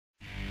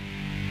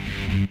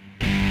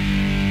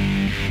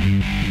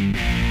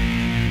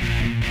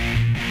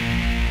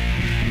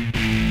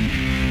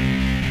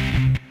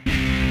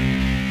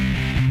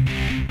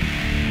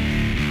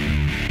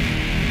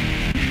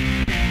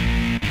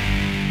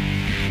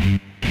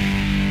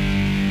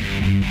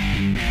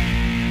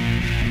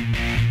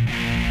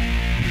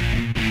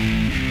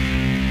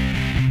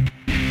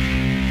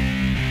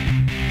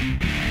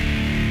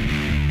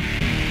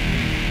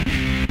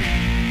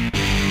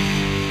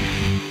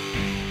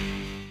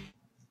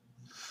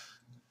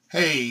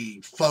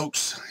Hey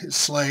folks, it's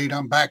Slade.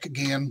 I'm back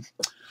again.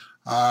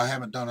 I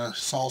haven't done a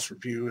sauce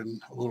review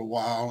in a little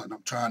while, and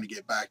I'm trying to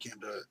get back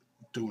into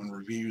doing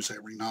reviews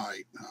every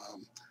night.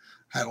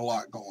 Had a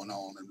lot going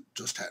on and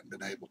just hadn't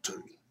been able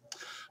to.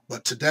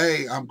 But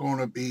today I'm going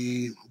to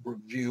be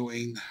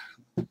reviewing,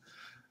 I'm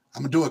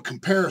going to do a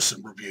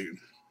comparison review.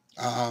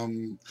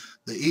 The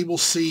Evil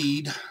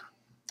Seed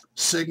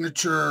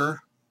signature,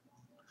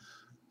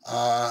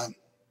 uh,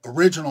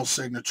 original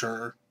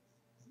signature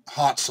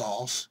hot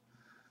sauce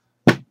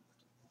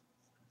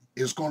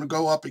is going to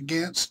go up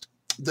against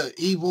the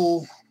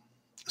Evil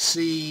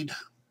Seed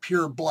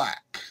Pure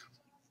Black.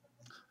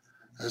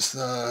 It's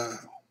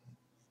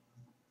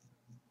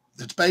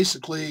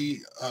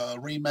basically a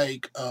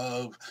remake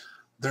of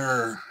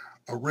their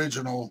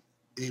original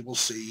Evil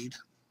Seed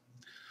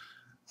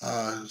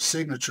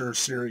signature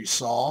series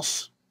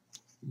sauce,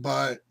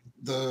 but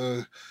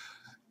the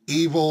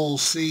Evil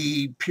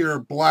Seed Pure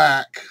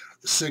Black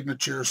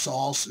signature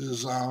sauce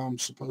is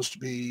supposed to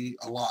be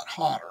a lot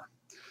hotter.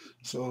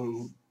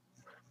 So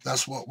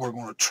that's what we're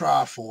going to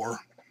try for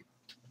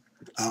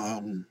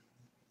and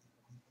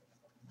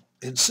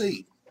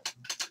see.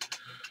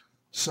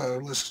 So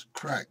let's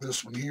crack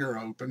this one here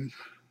open.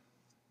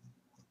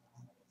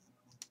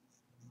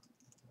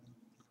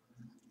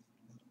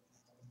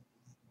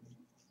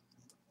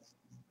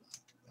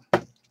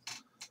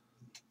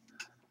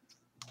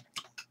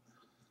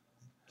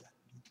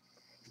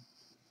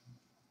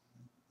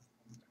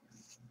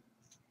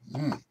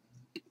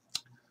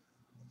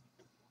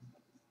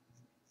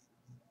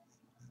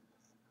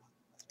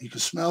 You can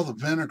smell the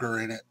vinegar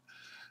in it,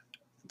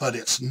 but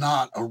it's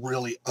not a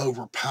really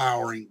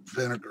overpowering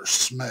vinegar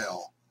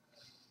smell.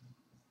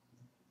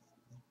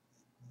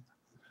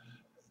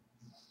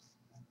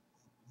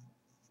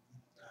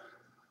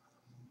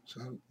 So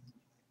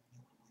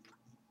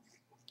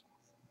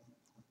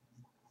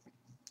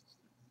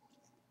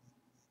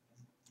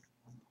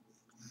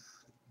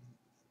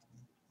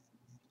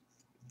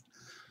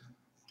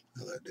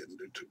no, that didn't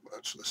do too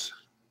much.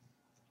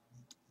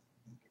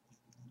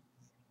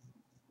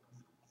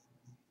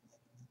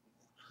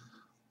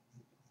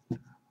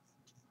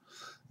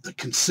 The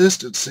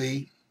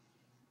consistency,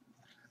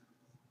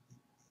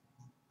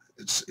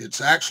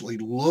 it's actually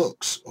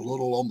looks a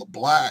little on the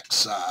black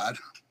side.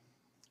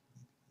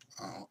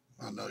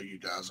 I know you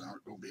guys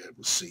aren't going to be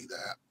able to see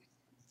that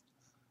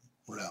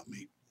without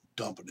me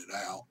dumping it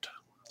out.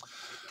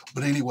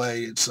 But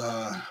anyway, it's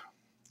a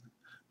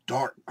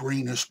dark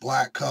greenish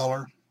black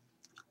color.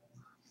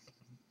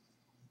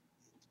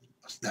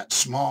 That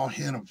small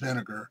hint of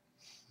vinegar,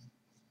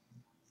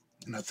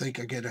 and I think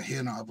I get a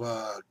hint of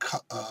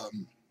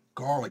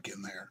garlic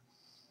in there.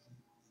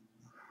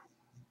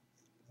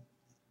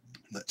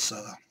 Let's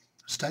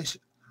taste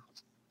it.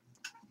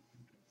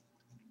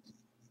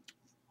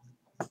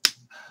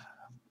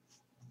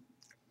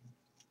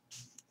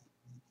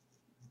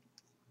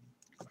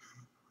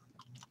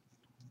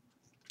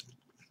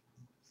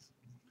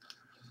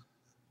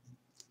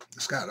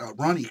 It's got a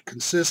runny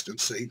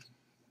consistency.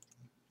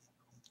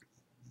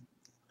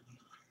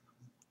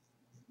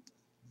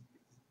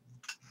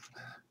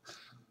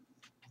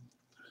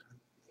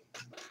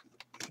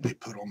 Let me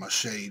put on my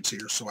shades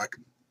here so I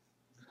can.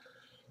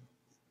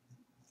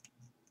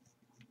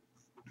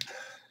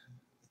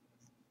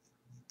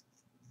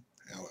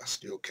 Hell, I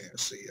still can't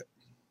see it.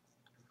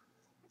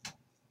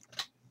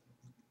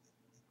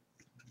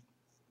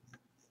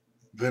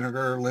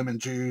 Vinegar, lemon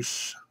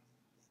juice,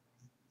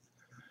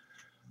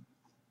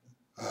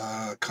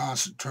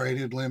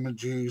 concentrated lemon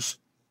juice,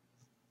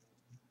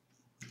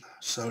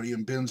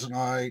 sodium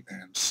benzoate,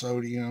 and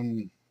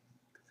sodium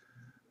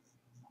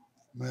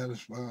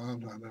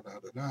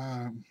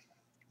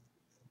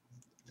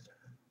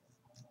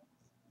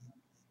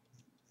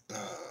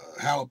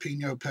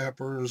jalapeno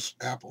peppers,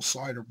 apple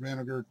cider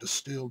vinegar,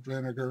 distilled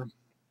vinegar,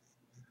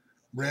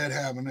 red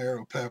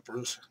habanero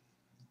peppers,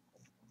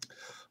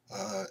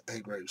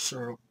 egg grape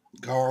syrup,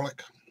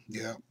 garlic,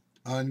 yeah,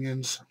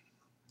 onions,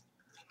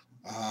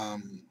 a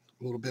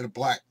little bit of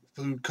black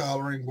food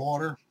coloring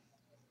water,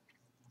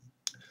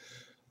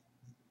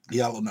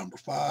 yellow number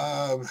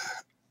 5,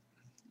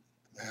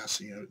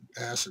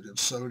 acid and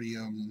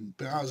sodium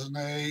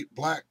benzoate,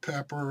 black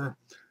pepper,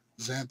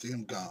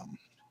 xanthan gum.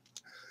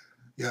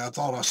 Yeah, I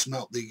thought I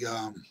smelt the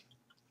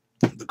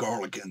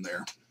garlic in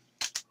there.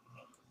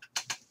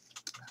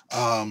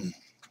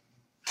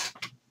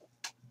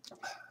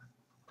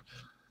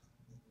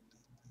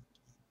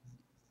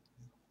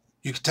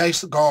 You can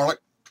taste the garlic.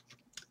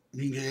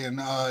 You can,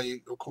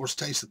 of course,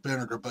 taste the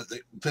vinegar, but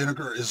the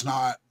vinegar is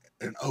not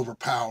an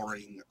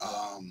overpowering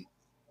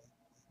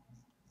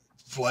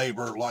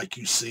flavor like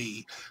you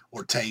see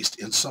or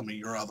taste in some of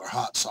your other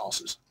hot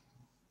sauces.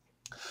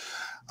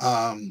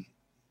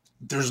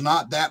 There's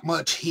not that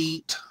much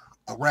heat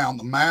around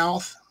the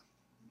mouth.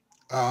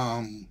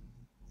 A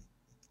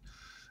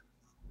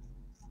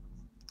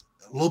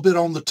little bit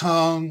on the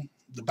tongue,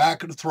 the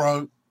back of the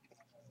throat.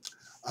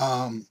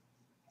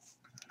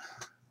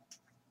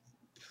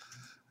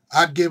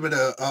 I'd give it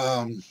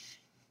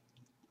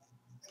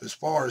as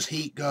far as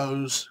heat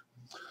goes,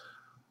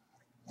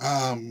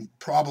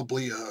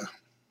 probably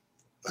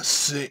a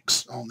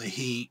 6 on the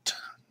heat.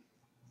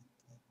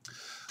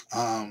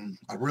 I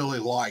really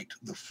liked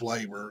the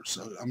flavor,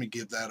 so I'm going to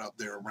give that up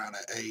there around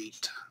an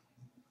 8.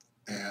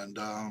 And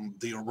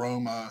the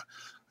aroma,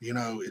 you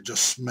know, it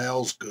just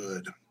smells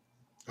good.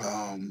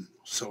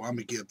 So I'm going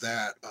to give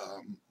that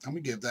a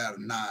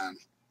 9.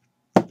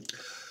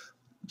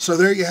 So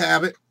there you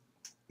have it.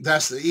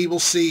 That's the Evil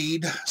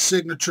Seed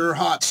Signature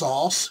Hot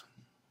Sauce.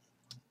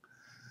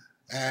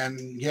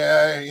 And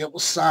yeah, it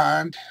was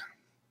signed.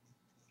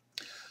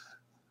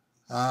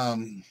 But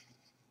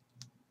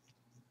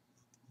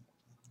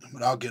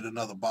I'll get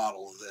another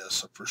bottle of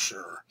this for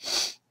sure.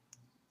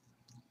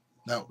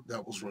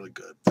 That was really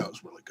good. That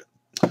was really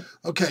good.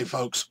 Okay,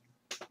 folks.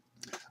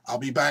 I'll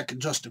be back in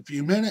just a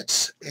few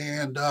minutes,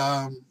 and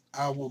I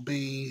will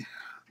be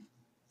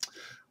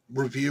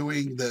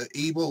reviewing the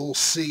Evil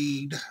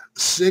Seed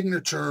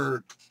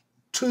Signature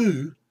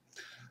 2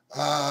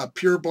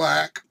 Pure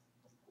Black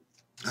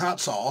Hot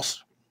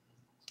Sauce.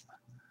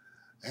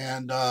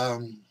 And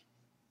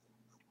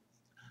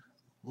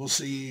we'll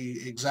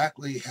see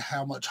exactly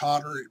how much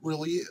hotter it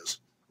really is.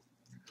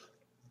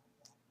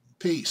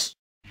 Peace.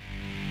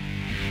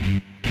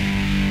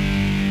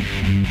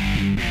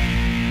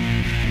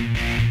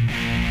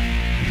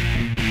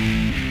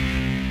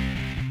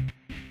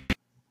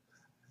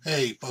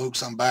 Hey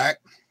folks, I'm back.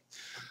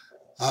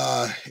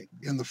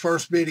 In the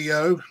first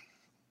video,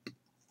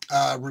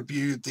 I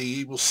reviewed the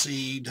Evil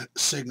Seed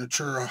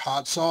Signature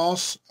Hot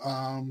Sauce.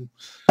 And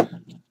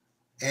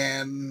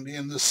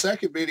in the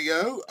second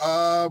video,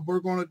 we're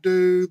going to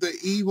do the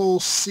Evil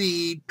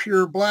Seed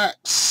Pure Black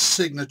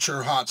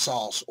Signature Hot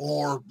Sauce,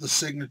 or the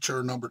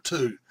Signature number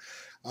 2.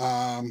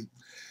 The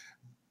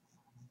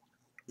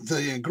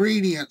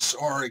ingredients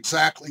are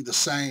exactly the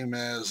same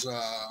as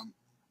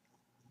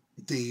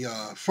the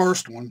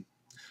first one,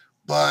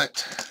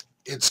 but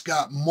it's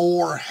got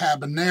more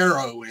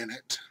habanero in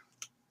it.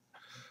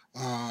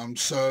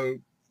 So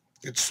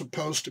it's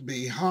supposed to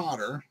be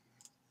hotter.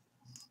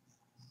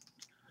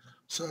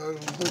 So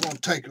we're going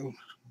to take a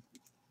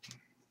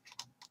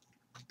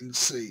and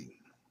see.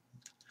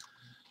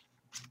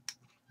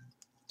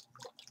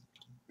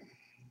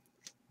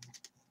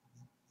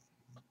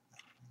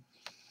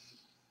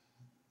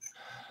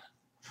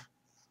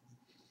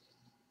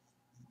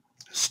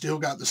 Still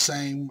got the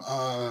same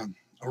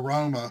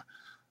aroma.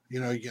 You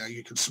know, yeah,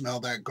 you can smell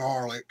that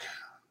garlic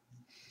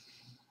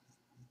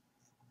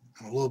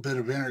and a little bit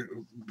of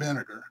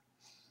vinegar.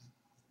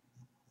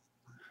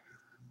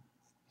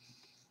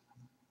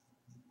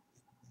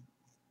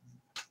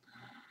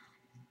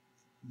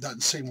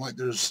 Doesn't seem like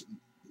there's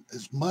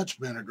as much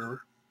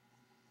vinegar.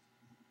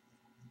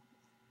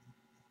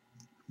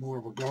 More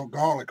of a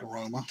garlic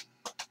aroma.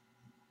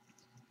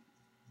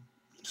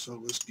 So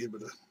let's give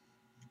it a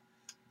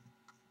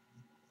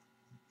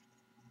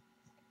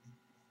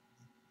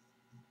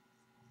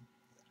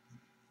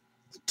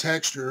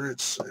texture.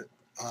 It's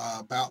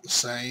about the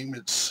same.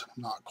 It's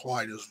not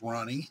quite as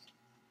runny.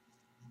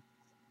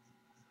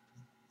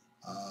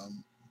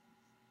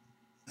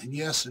 And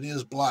yes, it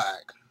is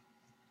black.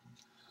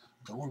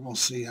 So we're going to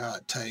see how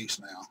it tastes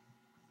now.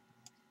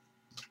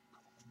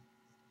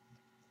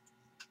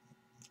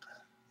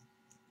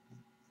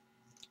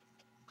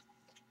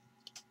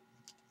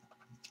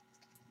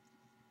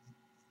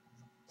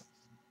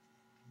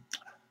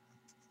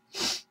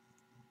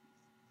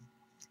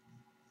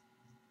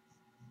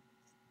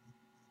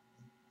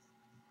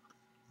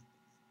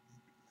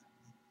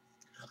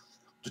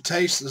 The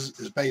taste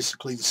is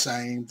basically the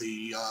same.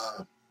 The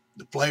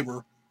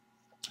flavor,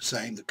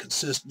 same. The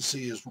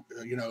consistency is,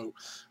 you know,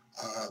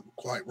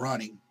 quite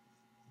runny.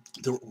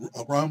 The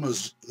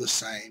aroma's the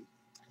same.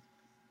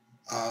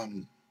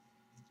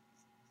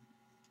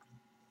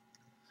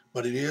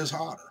 But it is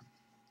hotter.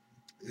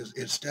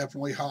 It's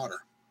definitely hotter.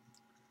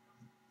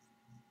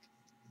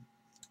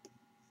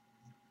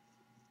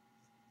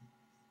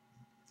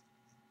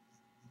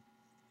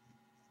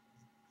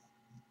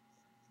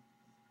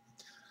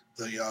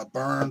 The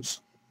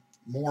burns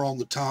more on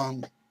the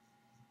tongue.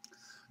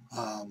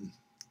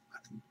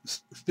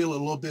 Feel it a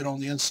little bit on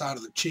the inside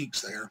of the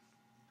cheeks there,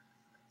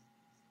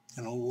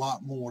 and a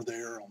lot more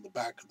there on the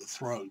back of the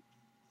throat.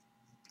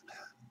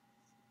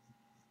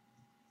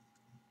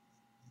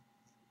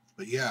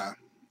 But yeah,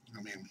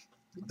 I mean,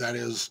 that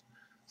is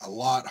a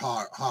lot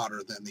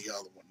hotter than the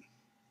other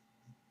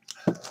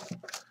one.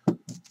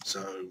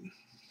 So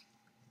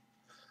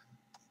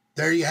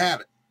there you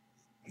have it.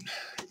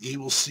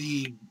 Evil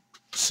Seed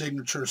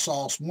Signature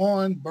Sauce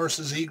 1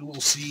 versus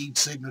Evil Seed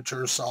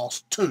Signature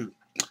Sauce 2.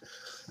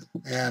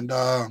 And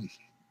I'm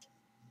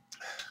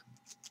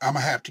going to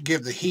have to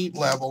give the heat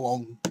level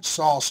on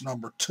sauce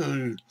number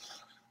 2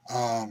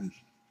 a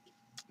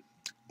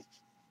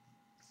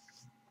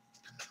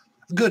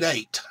good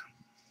 8.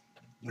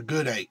 A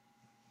good 8.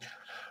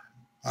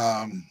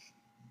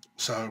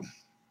 So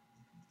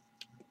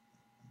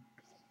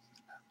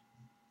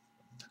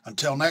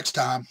until next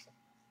time,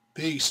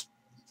 peace.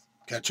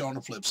 Catch you on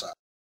the flip side.